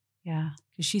foiling? Yeah.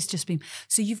 Because she's just been,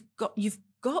 so you've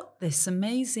got this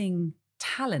amazing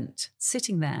talent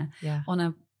sitting there on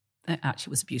a, actually, it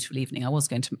was a beautiful evening. I was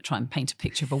going to try and paint a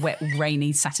picture of a wet,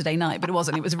 rainy Saturday night, but it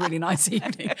wasn't. It was a really nice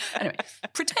evening. Anyway,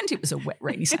 pretend it was a wet,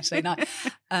 rainy Saturday night,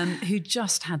 who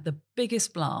just had the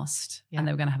biggest blast and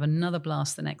they were going to have another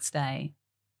blast the next day.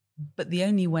 But the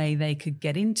only way they could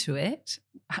get into it,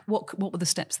 what were the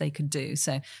steps they could do?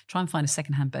 So try and find a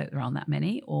secondhand boat. There aren't that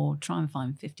many, or try and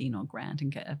find 15 odd grand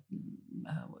and get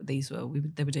they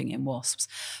were doing it in Wasps.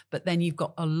 But then you've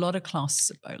got a lot of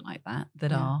classes of boat like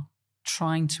that are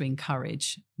trying to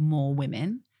encourage more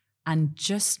women and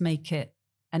just make it,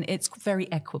 and it's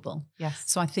very equitable. Yes.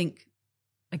 So I think,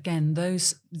 again,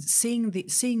 those seeing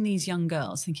these young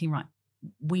girls thinking, right,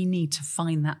 we need to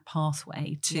find that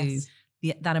pathway to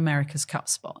that America's Cup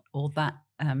spot or that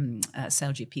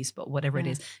SailGP spot, whatever it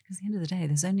is. Because at the end of the day,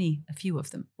 there's only a few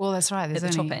of them. Well, that's right. There's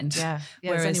at the only, top end. Yeah.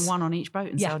 Whereas, there's only one on each boat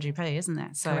in SailGP, isn't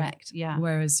there? So, correct. Yeah.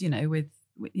 Whereas, you know,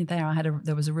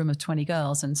 there was a room of 20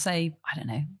 girls, and say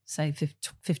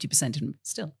 50% didn't.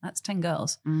 Still, that's 10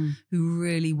 girls who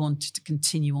really wanted to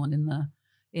continue on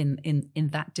in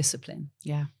that discipline.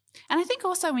 Yeah. And I think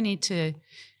also we need to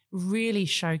really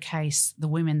showcase the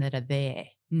women that are there.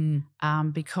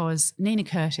 because Nina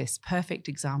Curtis, perfect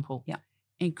example. Yeah.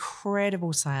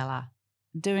 Incredible sailor,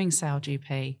 doing sail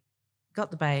GP,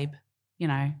 got the babe,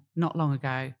 not long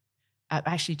ago.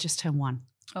 Actually just turned 1.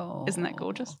 Oh. Isn't that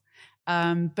gorgeous?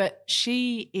 But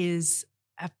she is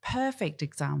a perfect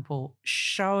example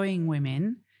showing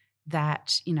women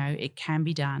that, it can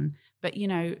be done. But,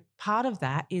 part of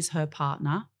that is her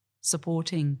partner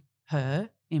supporting her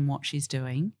in what she's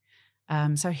doing.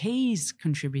 So he's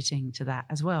contributing to that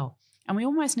as well. And we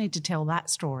almost need to tell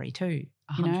that story too,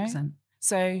 100%.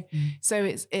 So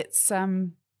it's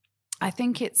I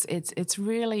think it's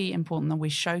really important that we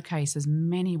showcase as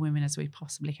many women as we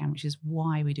possibly can, which is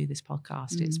why we do this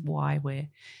podcast. It's why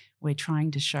we're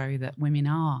trying to show that women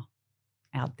are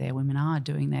out there, women are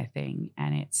doing their thing,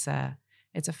 and it's a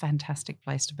fantastic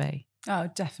place to be. Oh,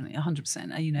 definitely,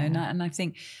 100%. And I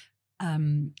think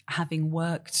having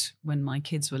worked when my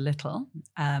kids were little,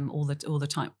 all the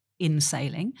time in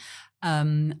sailing,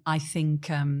 I think,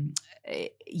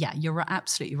 you're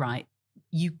absolutely right.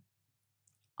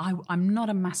 I'm not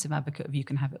a massive advocate of you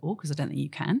can have it all, because I don't think you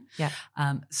can. Yeah.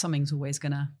 Something's always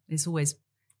it's always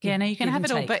you can have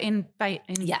it all, but in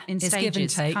it's stages, give and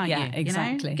take. can't you?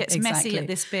 Exactly. It gets messy at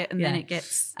this bit, and then it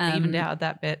gets evened out at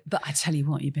that bit. But I tell you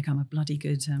what, you become a bloody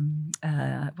good,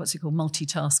 what's it called,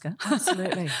 multitasker.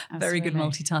 Absolutely. Very good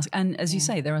multitasker. And as you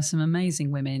say, there are some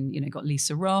amazing women. Got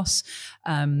Lisa Ross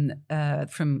from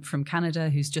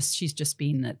Canada, she's just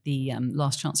been at the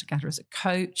Last Chance Regatta as a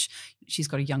coach. She's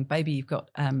got a young baby. You've got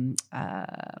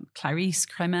Clarice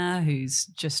Kremer, who's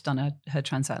just done her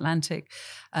transatlantic.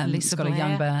 Lisa got Blair. a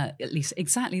young Lisa.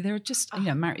 Exactly. There are just,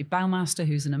 Mary Bowmaster,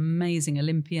 who's an amazing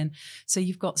Olympian. So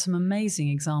you've got some amazing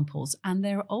examples. And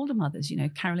there are older mothers,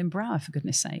 Carolyn Brower, for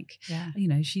goodness sake. Yeah.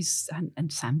 She's,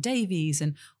 and Sam Davies,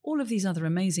 and all of these other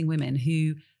amazing women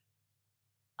who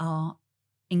are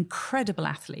incredible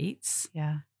athletes.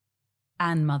 Yeah.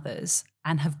 And mothers,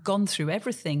 and have gone through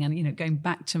everything. And, going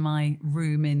back to my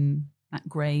room in that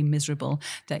grey, miserable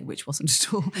day, which wasn't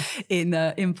at all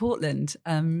in Portland,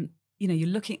 you're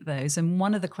looking at those. And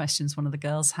one of the questions one of the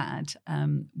girls had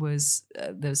was,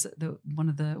 one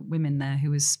of the women there who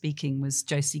was speaking was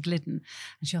Josie Glidden.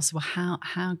 And she asked, well,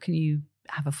 how can you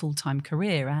have a full-time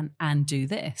career and do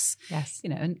this? Yes.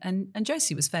 And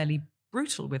Josie was fairly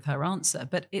brutal with her answer,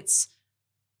 but it's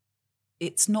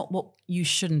not what you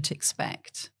shouldn't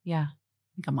expect. Yeah.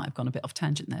 I think I might have gone a bit off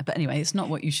tangent there. But anyway, it's not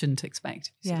what you shouldn't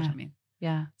expect. You see what I mean?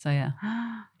 Yeah. So, yeah.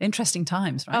 Interesting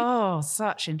times, right? Oh,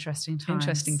 such interesting times.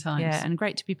 Interesting times. Yeah, and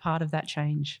great to be part of that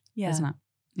change, isn't it?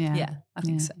 Yeah. Yeah, I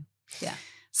think so. Yeah.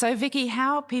 So, Vicky,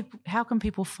 how can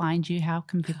people find you? How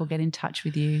can people get in touch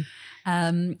with you?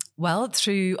 Well,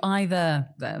 through either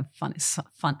the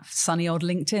sunny old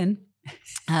LinkedIn,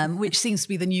 which seems to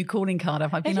be the new calling card.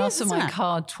 I've been asked for my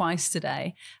card twice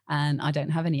today, and I don't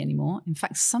have any anymore. In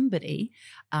fact, I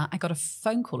got a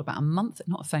phone call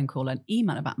an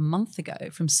email about a month ago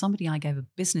from somebody I gave a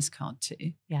business card to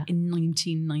in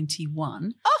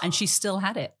 1991, and she still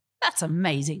had it. That's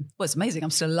amazing. Well, it's amazing.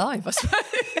 I'm still alive, I suppose.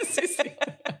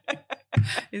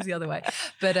 Is the other way.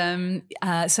 But through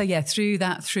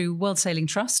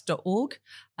worldsailingtrust.org,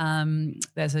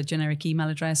 there's a generic email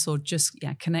address, or just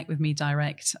connect with me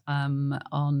direct on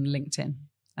LinkedIn.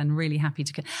 And really happy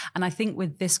to. And I think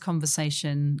with this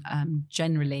conversation,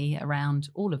 generally around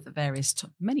all of the various,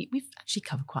 we've actually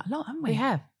covered quite a lot, haven't we? We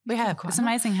have. It's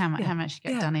amazing how much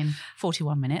you get done in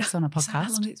 41 minutes on a podcast. How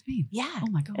long it's been? Yeah. Oh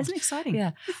my God. Isn't it exciting?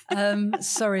 Yeah.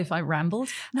 Sorry if I rambled.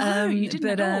 No, you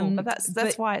didn't at all. But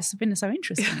that's why it's been so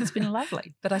interesting. It's been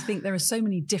lovely. But I think there are so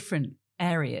many different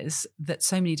areas that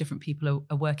so many different people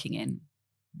are working in.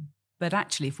 But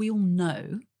actually, if we all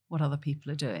know what other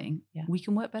people are doing, we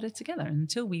can work better together. And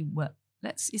until we work,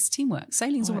 it's teamwork.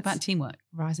 Sailing's all about teamwork.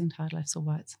 Rising tide lifts all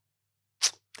boats.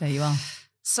 There you are.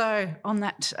 So on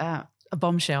that a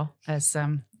bombshell, as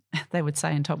they would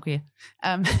say in Top Gear,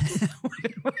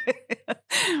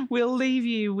 we'll leave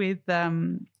you with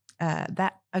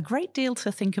that a great deal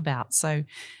to think about. So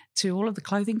to all of the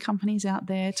clothing companies out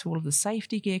there, to all of the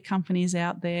safety gear companies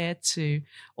out there, to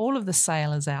all of the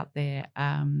sailors out there,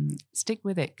 stick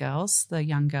with it, girls, the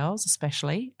young girls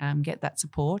especially, get that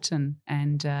support and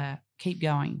keep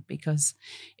going, because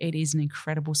it is an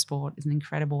incredible sport. It's an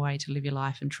incredible way to live your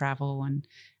life and travel, and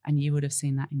you would have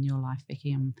seen that in your life,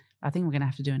 Vicky. And I think we're going to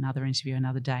have to do another interview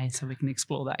another day so we can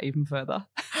explore that even further.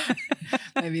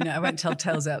 Maybe no, I won't tell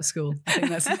tales out of school. I think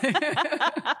that's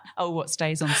what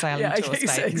stays on sailing tour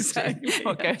stays. Exactly.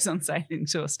 What goes on sailing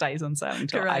tour stays on sailing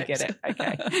tour. Correct. I get it.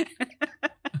 Okay.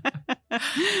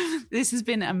 This has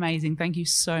been amazing. Thank you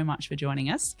so much for joining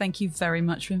us. Thank you very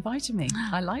much for inviting me.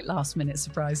 I like last minute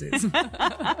surprises.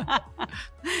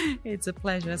 It's a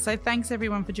pleasure. So thanks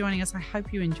everyone for joining us. I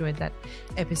hope you enjoyed that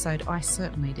episode. I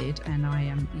certainly did. And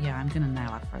I'm going to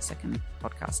nail it for a second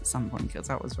podcast at some point because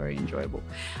that was very enjoyable.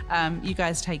 You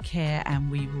guys take care and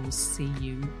we will see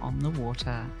you on the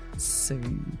water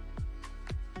soon.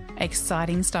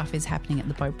 Exciting stuff is happening at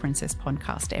the Boat Princess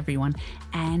podcast, everyone.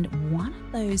 And one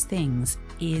of those things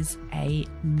is a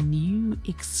new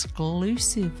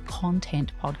exclusive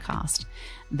content podcast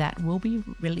that will be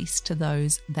released to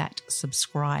those that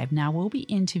subscribe. Now, we'll be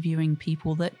interviewing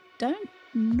people that don't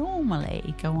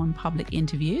normally go on public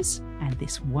interviews, and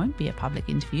this won't be a public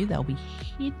interview. They'll be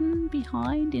hidden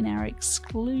behind in our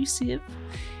exclusive,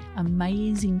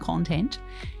 amazing content.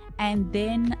 And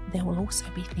then there will also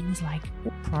be things like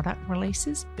product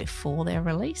releases before they're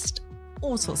released,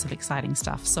 all sorts of exciting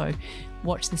stuff. So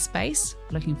watch this space.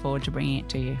 Looking forward to bringing it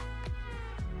to you.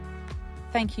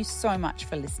 Thank you so much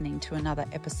for listening to another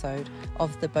episode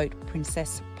of the Boat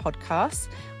Princess podcast.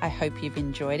 I hope you've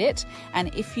enjoyed it.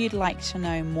 And if you'd like to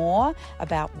know more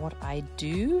about what I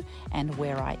do and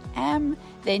where I am,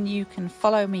 then you can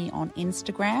follow me on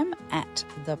Instagram at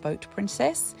The Boat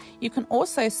Princess. You can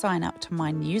also sign up to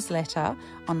my newsletter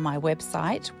on my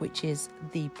website, which is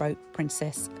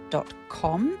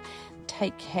theboatprincess.com.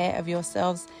 Take care of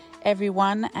yourselves,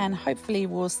 everyone, and hopefully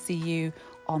we'll see you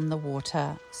on the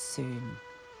water soon.